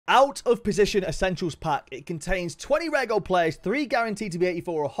Out of Position Essentials Pack. It contains 20 rare gold players, 3 guaranteed to be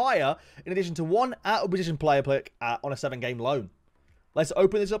 84 or higher, in addition to 1 out of position player pick on a 7-game loan. Let's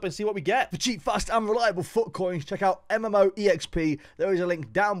open this up and see what we get. For cheap, fast, and reliable foot coins, check out MMO EXP. There is a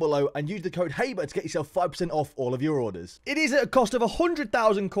link down below, and use the code HABER to get yourself 5% off all of your orders. It is at a cost of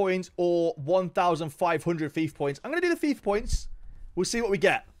 100,000 coins or 1,500 FIFA points. I'm going to do the FIFA points. We'll see what we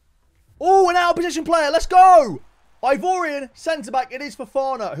get. Oh, an out-of-position player. Let's go. Ivorian centre-back. It is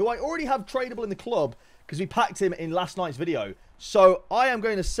Fofana, who I already have tradable in the club because we packed him in last night's video. So I am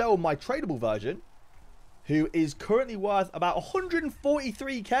going to sell my tradable version, who is currently worth about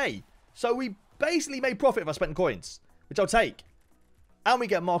 143k. So we basically made profit if I spent coins, which I'll take. And we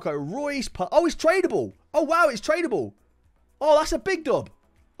get Marco Reus. Oh, it's tradable. Oh, wow, it's tradable. Oh, that's a big dub.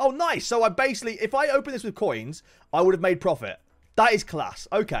 Oh, nice. So I basically, if I open this with coins, I would have made profit. That is class.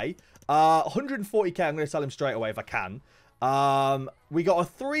 Okay. 140k. I'm going to sell him straight away if I can. We got a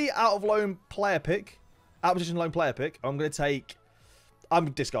 3 out of loan player pick. Out of position loan player pick. I'm going to take...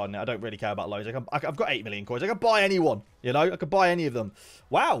 I'm discarding it. I don't really care about loans. I've got 8 million coins. I can buy anyone. You know, I could buy any of them.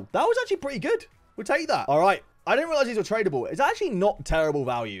 Wow, that was actually pretty good. We'll take that. All right. I didn't realize these were tradable. It's actually not terrible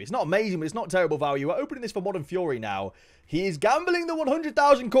value. It's not amazing, but it's not terrible value. We're opening this for Modern Fury now. He is gambling the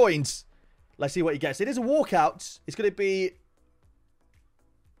 100,000 coins. Let's see what he gets. It is a walkout. It's going to be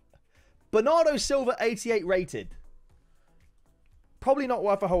Bernardo Silva 88 rated. Probably not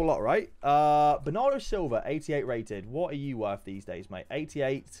worth a whole lot, right? Bernardo Silva, 88 rated. What are you worth these days, mate?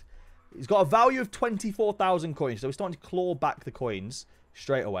 88. He's got a value of 24,000 coins. So we're starting to claw back the coins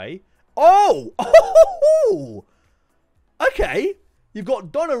straight away. Oh! Oh! Okay. You've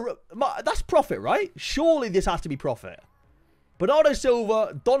got Donnarumma. That's profit, right? Surely this has to be profit. Bernardo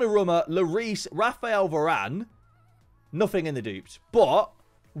Silva, Donnarumma, Lloris, Rafael Varane. Nothing in the dupes. But,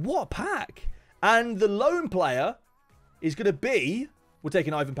 what a pack. And the loan player is going to be... We're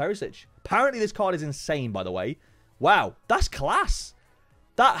taking Ivan Perisic. Apparently this card is insane, by the way. Wow, that's class.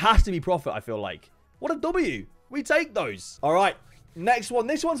 That has to be profit, I feel like. What a W. We take those. All right, next one.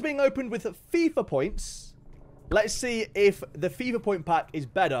 This one's being opened with FIFA points. Let's see if the FIFA point pack is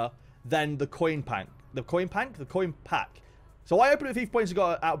better than the coin pack. The coin pack? The coin pack. So I opened it with FIFA points and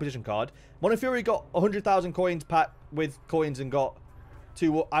got an out of position card. Modern Fury got 100,000 coins pack with coins and got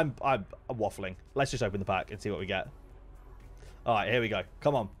 2... I'm waffling. Let's just open the pack and see what we get. All right, here we go.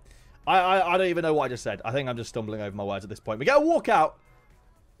 Come on. I don't even know what I just said. I think I'm just stumbling over my words at this point. We get a walkout.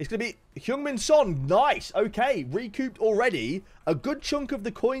 It's going to be Heung-min Son. Nice. Okay. Recouped already. A good chunk of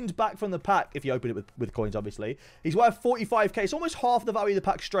the coins back from the pack. If you open it with coins, obviously. He's worth 45k. It's almost half the value of the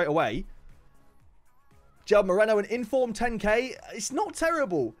pack straight away. Gerald Moreno, an informed 10k. It's not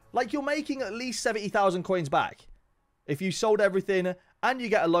terrible. Like, you're making at least 70,000 coins back. If you sold everything and you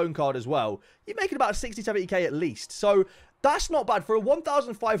get a loan card as well, you're making about 60, 70k at least. So... that's not bad. For a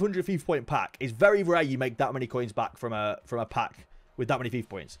 1,500 FIFA point pack, it's very rare you make that many coins back from a pack with that many FIFA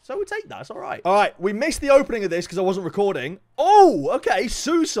points. So we'll take that. It's all right. All right. We missed the opening of this because I wasn't recording. Oh, okay.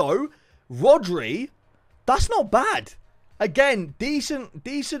 Suso. Rodri. That's not bad. Again,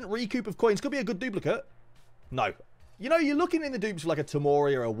 decent recoup of coins. Could be a good duplicate. No. You know, you're looking in the dupes for like a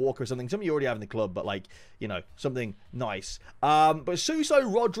Tomori or a Walker or something. Something you already have in the club, but like, you know, something nice. But Suso,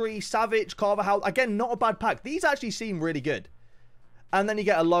 Rodri, Savic, Carvajal, again, not a bad pack. These actually seem really good. And then you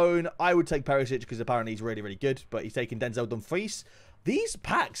get a loan. I would take Perisic because apparently he's really, really good. But he's taking Denzel Dumfries. These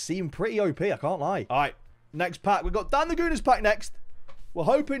packs seem pretty OP, I can't lie. All right, next pack. We've got Dan the Gooner's pack next. We're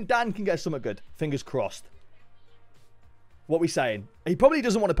hoping Dan can get something good. Fingers crossed. What are we saying? He probably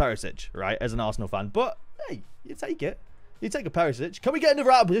doesn't want a Perisic, right, as an Arsenal fan. But... hey, you take it. You take a Perisic. Can we get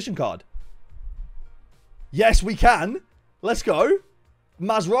another out of position card? Yes, we can. Let's go.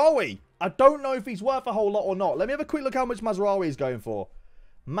 Mazraoui. I don't know if he's worth a whole lot or not. Let me have a quick look how much Mazraoui is going for.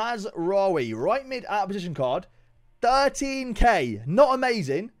 Mazraoui. Right mid out of position card. 13k. Not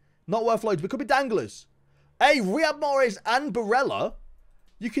amazing. Not worth loads, but could be danglers. Hey, Riyad Mahrez and Barella.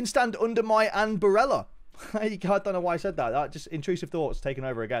 You can stand under my and Barella. I don't know why I said that. Just intrusive thoughts taken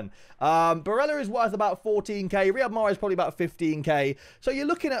over again. Barella is worth about 14k. Riyad Mahrez is probably about 15k. So you're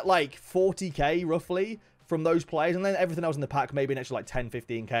looking at like 40k roughly from those players. And then everything else in the pack, maybe an extra like 10,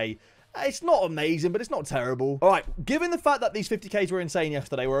 15k. It's not amazing, but it's not terrible. All right, given the fact that these 50ks were insane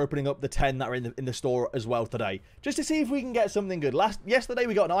yesterday, we're opening up the 10 that are in the store as well today. Just to see if we can get something good. Yesterday,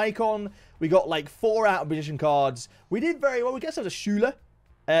 we got an icon. We got like 4 out of position cards. We did very well. We guess it was a Schüller.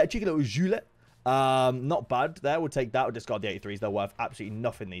 Cheeky little Schüller. Not bad there. We'll take that. We'll discard the 83s. They're worth absolutely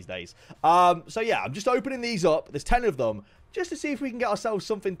nothing these days. So yeah, I'm just opening these up. There's 10 of them. Just to see if we can get ourselves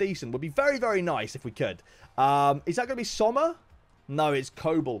something decent. Would be very, very nice if we could. Is that going to be Sommer? No, it's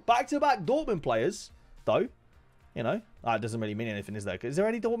Kobel. Back-to-back Dortmund players, though. You know, that doesn't really mean anything, is there? Is there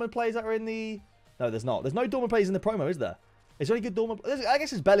any Dortmund players that are in the... No, there's not. There's no Dortmund players in the promo, is there? Is there any good Dortmund... I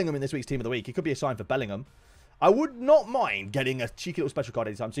guess it's Bellingham in this week's Team of the Week. It could be a sign for Bellingham. I would not mind getting a cheeky little special card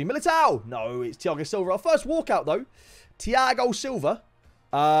anytime soon. Militao! No, it's Thiago Silva. Our first walkout, though. Thiago Silva.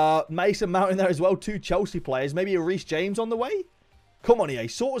 Mason Mount in there as well. 2 Chelsea players. Maybe a Reece James on the way. Come on, EA.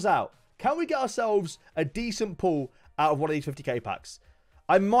 Sort us out. Can we get ourselves a decent pull out of one of these 50k packs?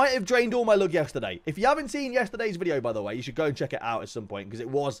 I might have drained all my luck yesterday. If you haven't seen yesterday's video, by the way, you should go and check it out at some point because it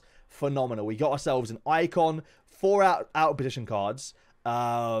was phenomenal. We got ourselves an icon, 4 out of position cards,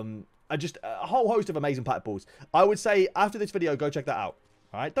 just a whole host of amazing pack pulls. I would say after this video, go check that out.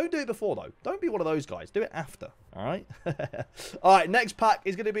 All right, don't do it before though. Don't be one of those guys. Do it after. All right. All right. Next pack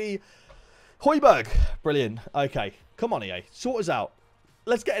is going to be Højbjerg. Brilliant. Okay, come on, EA, sort us out.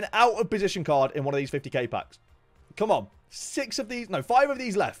 Let's get an out of position card in one of these 50k packs. Come on. 5 of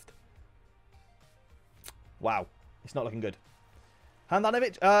these left. Wow. It's not looking good.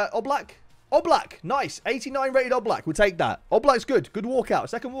 Handanovic. Oblak. Oblak. Nice. 89 rated Oblak. We'll take that. Oblak's good. Good walkout.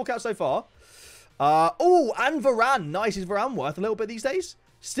 Second walkout so far. Oh, and Varane. Nice. Is Varane worth a little bit these days?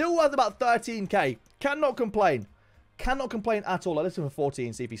 Still worth about 13k. Cannot complain. Cannot complain at all. I listen for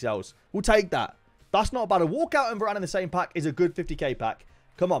 14, see if he sells. We'll take that. That's not bad. A walkout and Varane in the same pack is a good 50k pack.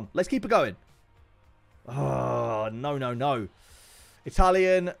 Come on. Let's keep it going. Oh, no, no, no.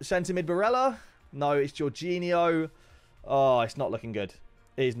 Italian centre mid Barella. No, it's Jorginho. Oh, it's not looking good.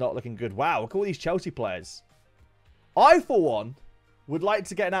 It is not looking good. Wow, look at all these Chelsea players. I, for one, would like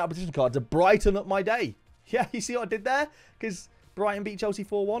to get an out-of-position card to brighten up my day. Yeah, you see what I did there? Because Brighton beat Chelsea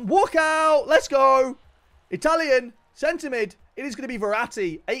 4-1. Walk out! Let's go! Italian, centre mid. It is going to be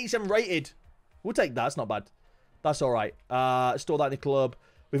Verratti, 87 rated. We'll take that. That's not bad. That's all right. Store that in the club.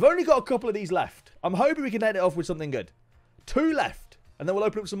 We've only got a couple of these left. I'm hoping we can end it off with something good. 2 left. And then we'll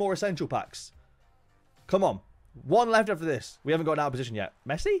open up some more essential packs. Come on. 1 left after this. We haven't got an out of position yet.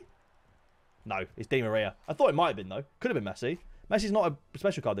 Messi? No, it's Di Maria. I thought it might have been, though. Could have been Messi. Messi's not a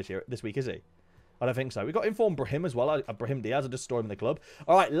special card this week, is he? I don't think so. We got informed Brahim as well. Brahim Diaz. I'll just store him in the club.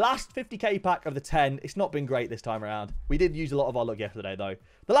 All right, last 50k pack of the 10. It's not been great this time around. We did use a lot of our luck yesterday, though.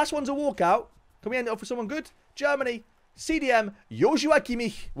 The last one's a walkout. Can we end it off with someone good? Germany. CDM, Joshua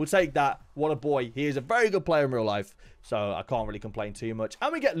Kimmich. We'll take that. What a boy. He is a very good player in real life. So I can't really complain too much.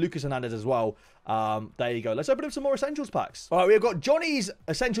 And we get Lucas Hernandez as well. There you go. Let's open up some more Essentials packs. All right, we've got Johnny's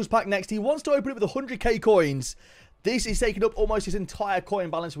Essentials pack next. He wants to open it with 100k coins. This is taking up almost his entire coin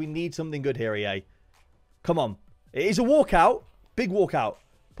balance. We need something good here, EA. Come on. It is a walkout. Big walkout.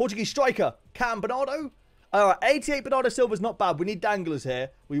 Portuguese striker, Cam Bernardo. All right, 88 Bernardo Silva's not bad. We need danglers here.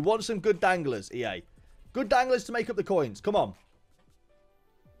 We want some good danglers, EA. Good danglers to make up the coins. Come on.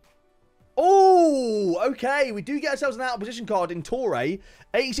 Oh, okay. We do get ourselves an out-of-position card in Torre.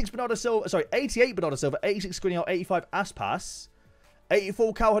 86 Bernardo Silva. Sorry, 88 Bernardo Silva. 86 Skriniar. 85 Aspas.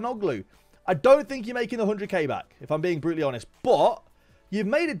 84 Calhanoglu. I don't think you're making the 100k back, if I'm being brutally honest. But you've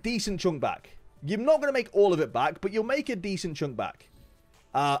made a decent chunk back. You're not going to make all of it back, but you'll make a decent chunk back.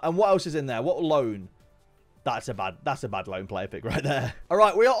 And what else is in there? What loan? That's a bad loan player pick right there. All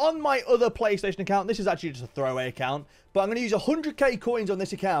right, we are on my other PlayStation account. This is actually just a throwaway account, but I'm going to use 100k coins on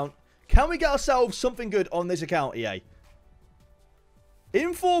this account. Can we get ourselves something good on this account, EA?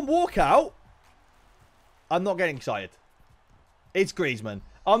 Inform walkout. I'm not getting excited. It's Griezmann.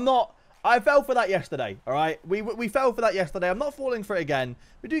 I fell for that yesterday, all right? We fell for that yesterday. I'm not falling for it again.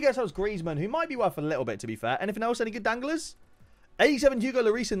 We do get ourselves Griezmann, who might be worth a little bit, to be fair. Anything else? Any good danglers? 87 Hugo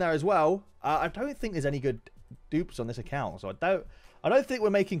Lloris in there as well. I don't think there's any good dupes on this account, so I don't think we're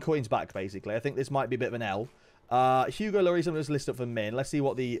making coins back, basically. I think this might be a bit of an L. Hugo Lloris, I'm going to list up for min. Let's see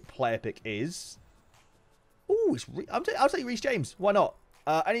what the player pick is. Ooh, I'll take Reece James. Why not?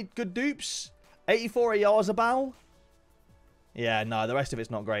 Any good dupes? 84 Oyarzabal. Yeah, no, the rest of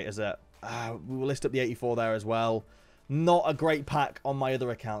it's not great, is it? We'll list up the 84 there as well. Not a great pack on my other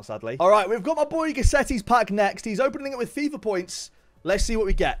account, sadly. All right, we've got my boy Gassetti's pack next. He's opening it with FIFA points. Let's see what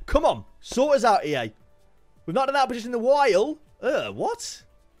we get. Come on. Sort us out, EA. We've not done that position in a while. What?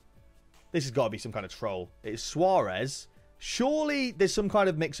 This has got to be some kind of troll. It's Suarez. Surely there's some kind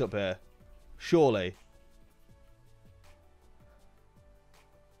of mix-up here. Surely.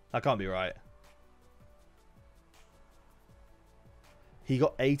 That can't be right. He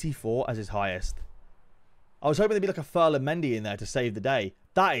got 84 as his highest. I was hoping there'd be like a Ferland Mendy in there to save the day.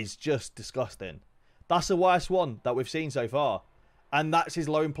 That is just disgusting. That's the worst one that we've seen so far. And that's his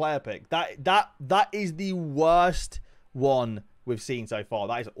lone player pick. That is the worst one we've seen so far.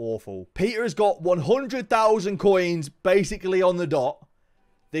 That is awful. Peter has got 100,000 coins basically on the dot.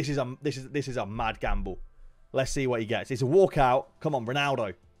 This is a mad gamble. Let's see what he gets. It's a walkout. Come on,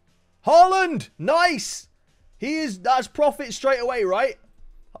 Ronaldo. Haaland! Nice! That's profit straight away, right?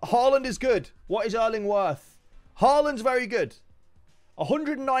 Haaland is good. What is Erling worth? Haaland's very good.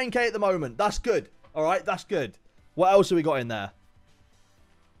 109k at the moment. That's good. All right, that's good. What else have we got in there?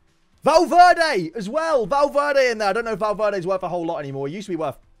 Valverde as well. Valverde in there. I don't know if Valverde's worth a whole lot anymore. He used to be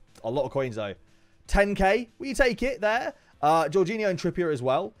worth a lot of coins, though. 10k. Will you take it there? Jorginho and Trippier as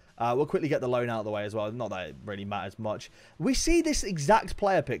well. We'll quickly get the loan out of the way as well. Not that it really matters much. We see this exact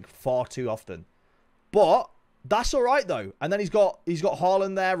player pick far too often. But that's all right, though. And then he's got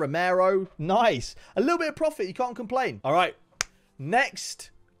Haaland there, Romero. Nice. A little bit of profit. You can't complain. All right.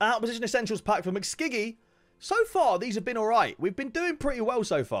 Next, out position essentials pack for McSkiggy. So far, these have been all right. We've been doing pretty well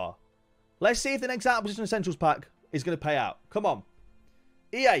so far. Let's see if the next out position essentials pack is going to pay out. Come on.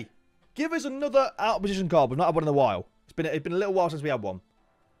 EA, give us another out position card. We've not had one in a while. It's been a little while since we had one.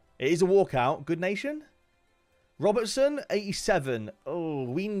 It is a walkout. Good nation. Robertson, 87. Oh,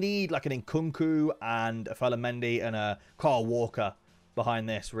 we need like an Nkunku and a Mendy and a Kyle Walker behind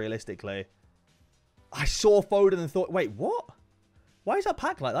this, realistically. I saw Foden and thought, wait, what? Why is that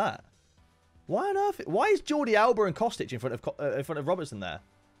packed like that? Why on earth? Why is Jordi Alba and Kostic in front of Robertson there?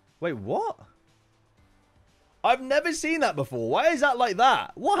 Wait, what? I've never seen that before. Why is that like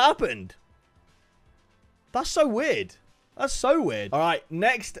that? What happened? That's so weird. That's so weird. All right,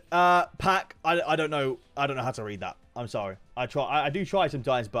 next pack. I don't know. I don't know how to read that. I'm sorry. I do try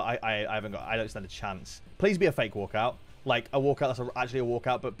sometimes, but I don't stand a chance. Please be a fake walkout. Like a walkout that's actually a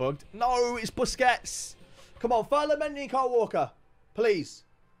walkout but bugged. No, it's Busquets. Come on, Mendy and Kyle Walker. Please.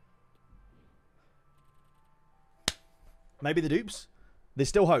 Maybe the dupes. There's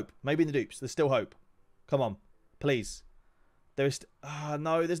still hope. Maybe in the dupes. There's still hope. Come on. Please. There's...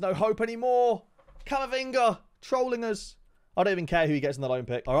 no, there's no hope anymore. Camavinga. Trolling us. I don't even care who he gets in the loan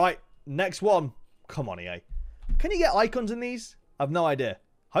pick. All right. Next one. Come on, EA. Can you get icons in these? I've no idea.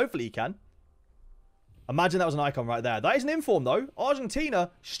 Hopefully you can. Imagine that was an icon right there. That is an inform, though.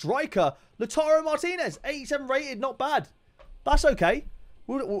 Argentina. Striker. Lautaro Martinez. 87 rated. Not bad. That's okay.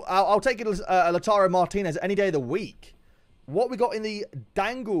 I'll take it as Lautaro Martinez any day of the week. What we got in the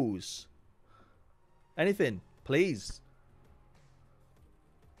dangles? Anything, please.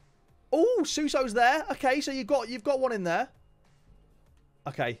 Oh, Suso's there. Okay, so you've got one in there.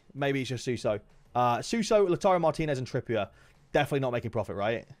 Okay, maybe it's just Suso. Suso, Lautaro Martinez, and Trippier. Definitely not making profit,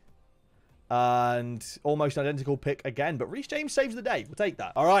 right? And almost identical pick again, but Reece James saves the day. We'll take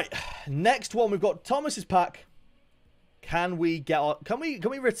that. All right, next one we've got Thomas's pack. Can we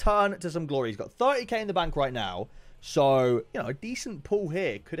return to some glory? He's got 30k in the bank right now. So, you know, a decent pull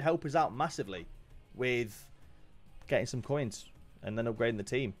here could help us out massively with getting some coins and then upgrading the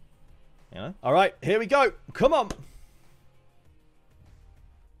team. You know? All right, here we go. Come on.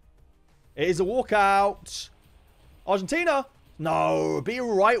 It is a walkout. Argentina. No, be a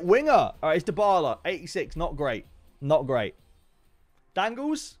right winger. All right, it's Dybala. 86. Not great. Not great.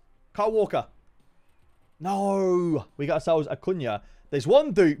 Dangles. Kyle Walker. No. We got ourselves Acuna. There's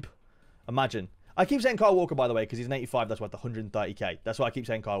one dupe. Imagine. I keep saying Kyle Walker, by the way, because he's an 85. That's worth 130k. That's why I keep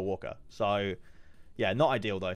saying Kyle Walker. So, yeah, not ideal, though.